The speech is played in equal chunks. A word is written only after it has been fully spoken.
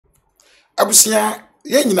Abusia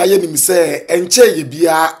ye nyina ye nim se enche ye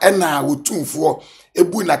bia na Otumfuo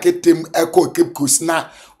ebu na ketem eko Cape Coast na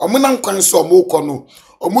omuna nkwan so omukọ no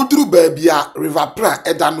omuduru ba bia River Pra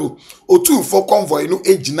eda no Otumfuo convoy no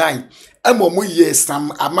age9 emomu ye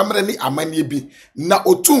sam amamre ni amanie bi na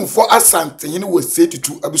Otumfuo asante hene wo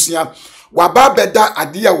setutu abusia waba beda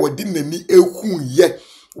ade a wodi nani ehun ye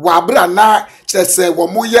wabra na kyerese wo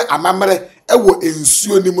moye amamre ewo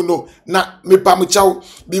ensuo nim no na mepamchaw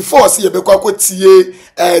before se ye bekwa kotie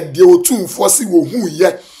de Otumfuo se wo hu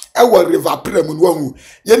ye ewo River Pra mu no hu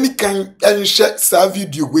ye ni kan enhye sa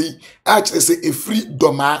video we a kyerese efri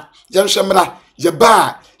doma ye nhwe mra ye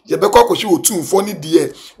ba ye bekwa kohwe Otumfuo ni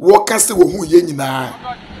de wo ka se wo hu ye nyina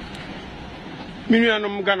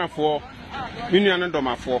minuanom Ghanafo minuanom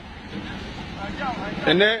domafo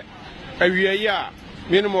ene awiye ya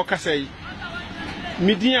menum okasai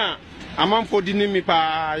midia amanfo di nimi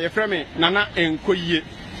pa ye freme nana enkoyie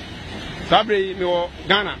sabre mi wo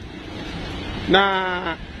Ghana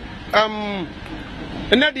na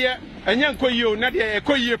ene de enya enkoyie o na de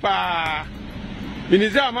ekoyie pa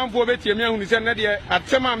miniza amanfo betie mi ahunu se na de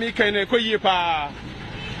atema mi kan na ekoyie pa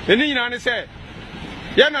eni nyina ne se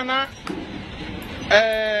ye nana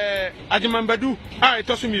ajimambadu a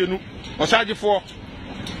etosumienu osagefo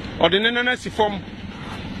odene nana sifom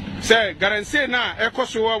se garanse na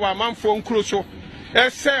ekoso wa amanfo nkuro so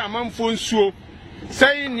ese amanfo nsuo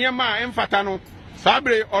sei niema emfata no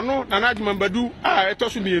sabre ono nana ajimambadu a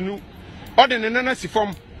etosumienu odene nana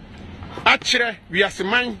sifom akire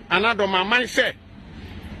wiaseman anadoma man se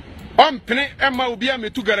ompene ema obi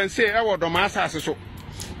ametu garanse ewo doma asase so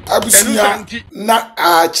abusia na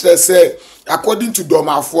akire se according to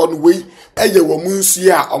domafo no we eye wo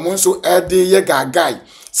munsu a omonso ede ye gagai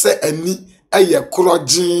se ani eye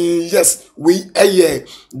krojin yes we eye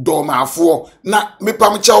domafo na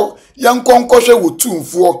mepamchaw yankonkwohwe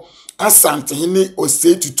Otumfuo asante hene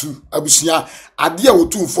osetutu abusia ade a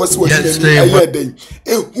Otumfuo se wodi eye den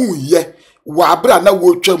ehu ye wabra na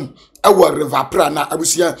wotwam ewo River Pra na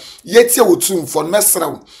abusia yetie Otumfuo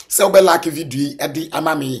mesraw se obelike video ede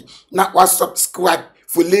amame na wa subscribe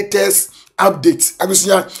for latest updates.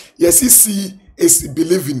 Abusia yes see is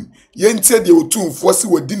believing yentie de Otumfuo se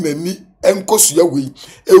wodi nani enkosuya we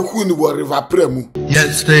ehu ni wo River Pra mu.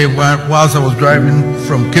 Yesterday whilst I was driving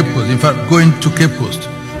from Cape Coast, in fact going to Cape Coast.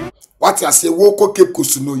 What I say woko Cape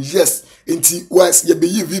Coast no yes enti was ye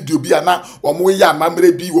be video bi ana omo ya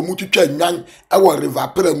amamre bi wo mu twetwa nwan ewo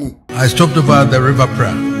River Pra mu. I stopped over the River Pra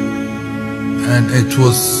and it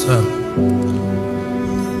was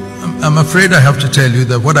I'm afraid I have to tell you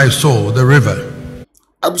that what I saw, the river.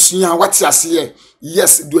 Abusia what I say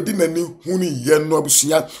yes do di nani hunu ye no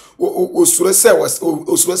abusia osure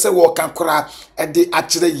se wo kan kora e de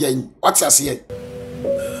akire yen what I say.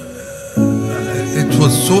 It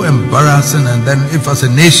was so embarrassing, and then if as a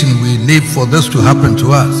nation we live for this to happen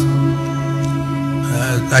to us,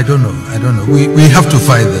 I don't know. We have to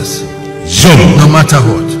fight this. No matter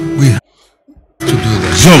what, we have to do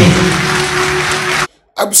this.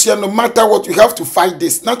 Abusia, no matter what, we have to fight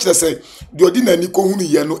this. Naturally, say the ordinary niko hunu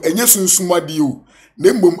ye no enye sunsuma di o.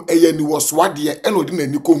 Nembom eye ni waswade e no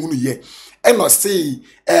ordinary niko hunu ye. Eno say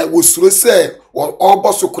wosuro say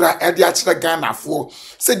oboso kura e de akire Ghanafo.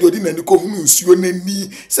 Say the ordinary niko hunu nsuo nani.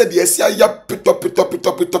 Say the esia ya pito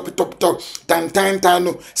tan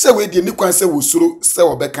no. Say we de ni kwan say wosuro say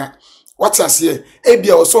obeka. What I say?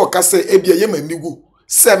 Ebia oso ka say ebia ye manigu.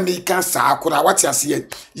 Semi can sa akura what you see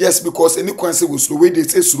yes because any kwanse was slow way they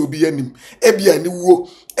say suro bi anim ebia ni wo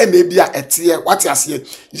and ebia etie what you see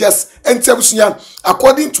yes entebusuya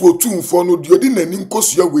according to Otumfuo no de odi nanim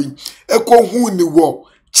kosuya we eko hu ni wo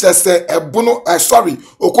kyerese ebono sorry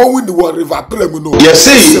oko hu ni wo River Pra mu no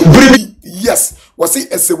yes yes was say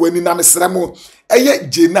esewani na mesramo eye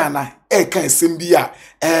jenana e kan sembia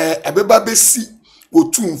ebeba besi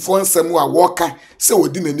Otumfuo nsem a woka se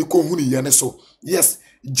odi nani ko hu ni ye ne so yes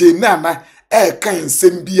jenana kan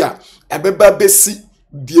sembia ebeba besi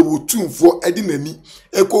die Otumfuo edi nani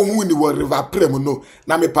eko hu ni wo River Pra mu no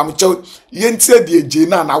na mepamchaw yentie die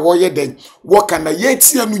jenana wo ye den wo kana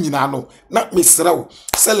yetie no nyina no na mesraw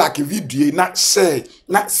se like video na share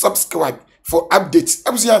na subscribe for updates.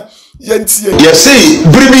 Abusia yentie yes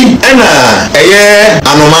bribi ena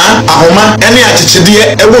anoma ahoma ene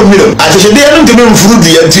achichide ewo miro achichide no ntebe mfuru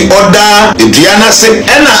dua ti oda edua na se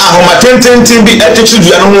ena ahoma tenten bi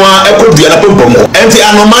achichidua no ho a ekodua na pompomo enti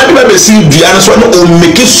anoma de babesi dua no so no o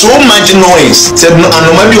make so much noise said no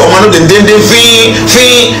anoma bi o ma no den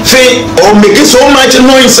fi o make so much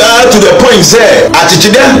noise to the point say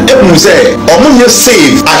achichide ebu say o mo ye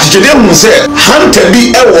save achichide mu say hunter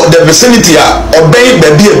bi ewo the vicinity a obey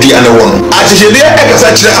baby aduane one. Achishede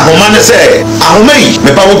ekasa kire ahoma ne say ahoma yi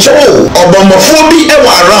me pa wo chewo obomofo bi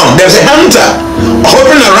ewa around. There's a hunter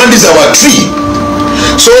hovering around this our tree.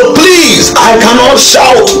 So please, I cannot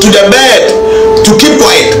shout to the bird to keep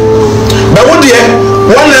quiet. But what dear,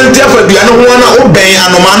 one and for the other one obey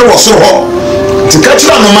and no man was so hot. To catch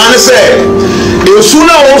the man said, you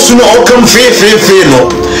sooner or sooner all come free no.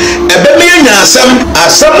 A baby and some a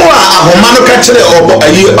homano catch the or a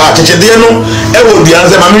year artichediano, it will be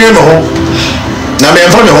answered my mirror. Now, me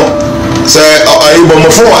and family home. Say, are you bomb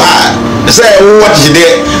for her? Say, what you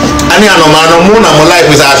did? Any anomano moon and my life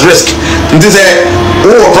is at risk. This is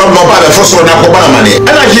oh, problem about the first one. Money.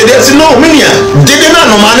 And I hear there's no meaning. Didn't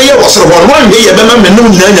know money was one day. I remember no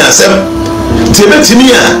Nanya.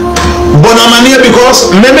 Tibetimia Bonamania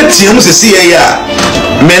because many teams is here.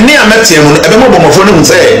 Many are met him. I remember my phone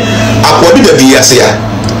say, I could be the Diasia.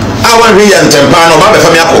 I want here and Tempano about the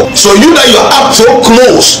Famiaco. So you that you're up so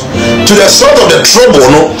close to the sort of the trouble,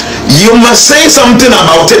 no, you must say something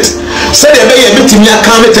about it. Say the baby a bit in your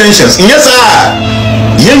calm tensions. Yes, sir.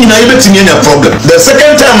 You know, you bet in a problem. The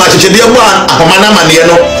second time I should be one, a Homana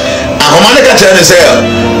Maniano, a Homana Catcher and say,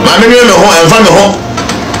 my menu home and family home.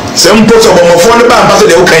 Some post of my phone about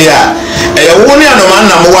the Okaya. A woman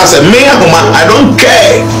was a mere woman. I don't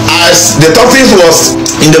care. As the topic was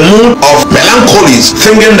in the mood of melancholy,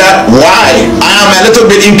 thinking that why I am a little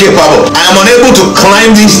bit incapable. I am unable to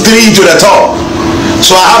climb this tree to the top.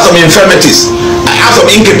 So I have some infirmities. I have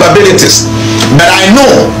some incapabilities. But I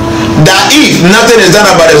know that if nothing is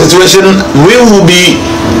done about the situation, we will be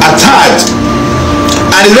attacked.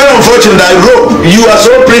 And it's very unfortunate that you are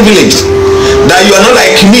so privileged that you are not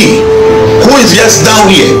like me, who is just down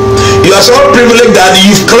here. You are so privileged that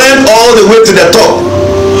you've climbed all the way to the top.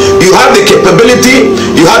 You have the capability,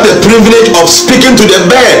 you have the privilege of speaking to the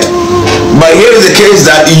bird. But here is the case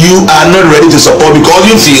that you are not ready to support because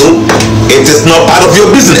you feel it is not part of your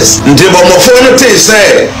business.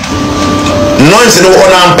 Say, noise in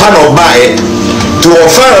one pan of buy to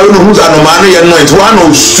offer who's an omano and noise one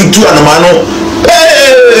who shoot to an omano.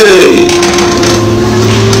 Hey,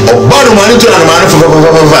 about money to an omano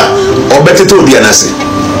or better to be an assay.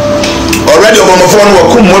 Already a phone will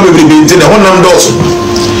come more be in the one doors.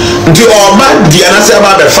 Do all bad the answer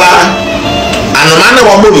about the fire and a man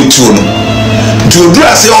of movie tune. To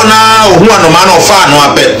dress your now one man of far no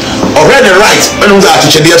apple already right and who's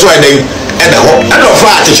actually that's why they and of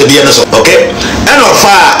far okay and of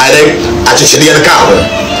far I think actually the cow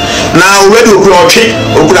now ready to clock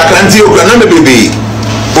okura kanti okura na baby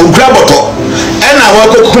okura bottle and I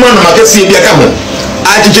walk come on market see dia ka ho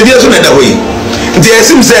actually so na da way there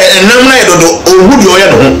seems say nam na do ohudi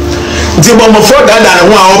oya no ho the bomb for that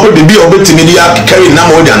and one up the be obetimi dia carry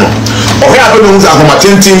nam oja no ohia be no za homa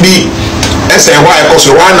tentin bi ese ho ai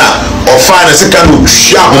koso wana ofa na second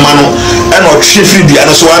hia homa no e no hwe free dia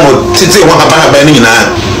no so wana tete ho haba ni nyina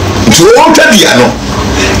nti o twa dia no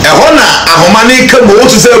e ho na ahoma ni ka mo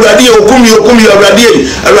so se awrade okumi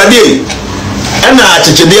awrade na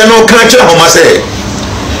achechede no ka kire homa se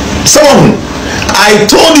so I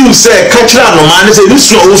told you say catch no man say this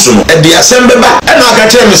so no e dia sem beba e na ka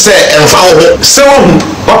kire me say emfa ho se wo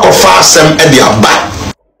wakofa asem e dia ba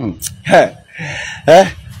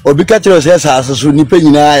obi ka kire say asase so nipa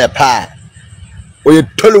nyina ya pa oye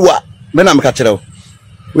toluwa me na me ka kire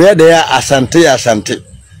we dey asante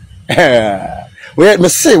we me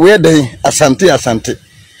say we dey asante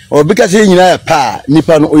obi ka say nyina ya pa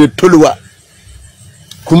nipa no oye toluwa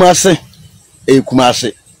kumase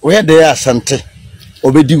we dey asante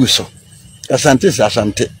obedi uso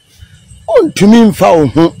asante ontumi mfa wo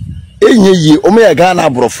ho enyeyi o me ya Ghana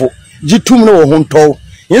abrofo gitum no wo ho ntow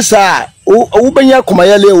yesa wo benya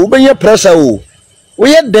komayale wo benya pressure wo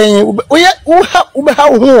we den wo ha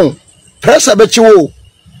ho pressure be chi wo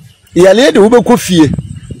yale de wo be kofie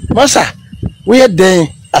masa we den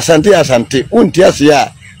asante unti ase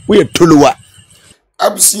ya we toluwa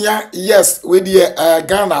Abusia yes we dey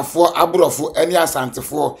Ghana for abrofo any asante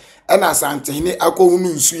for and asante ni akohunu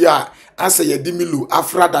nsu ya ase yedi milu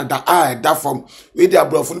Afra dada da from we dey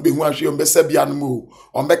abrofo no be hu ahwe ombesa bia no mu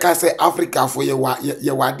ombeka say Africa for ye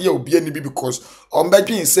wade obi ani bi because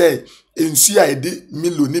ombedwin say nsu ya yedi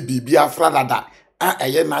milu ni bibi Afra dada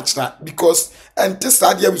eye natural because ente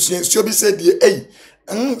sade abusia nsu bi say die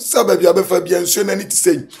sababi abefa bia nsu na ni ti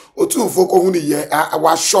say Otumfuo ko hu ni ye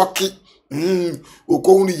wa shocky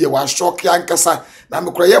okohunu ye wa shock yankasa na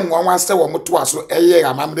mekora ye mwanwa se wo moto aso eye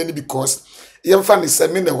amamde ni because ye mfa ne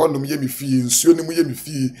semi ne honum ye mefie nsuo ni mu ye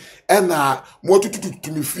mefie ena mo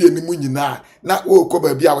tututu mefie ni mu nyina na wo ko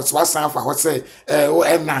ba bia wo san fa ho se o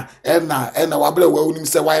ena wa bra wa unim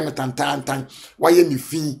se wa ye metantantan wa ye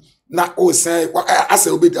mefie na o say asa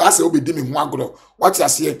obedi me ho agoro what you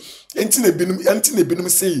say enti na binum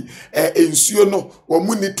say ensuo no wo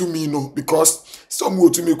mu ni tumi no because some wo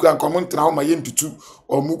tumi ku anko ntra ho ma ye ntutu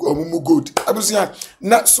omu good abusia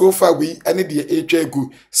na so far we any the etwa go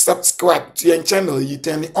subscribe to your channel, you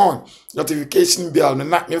turn it on notification bell na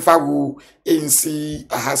memfa wo ensi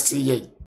ahasi ye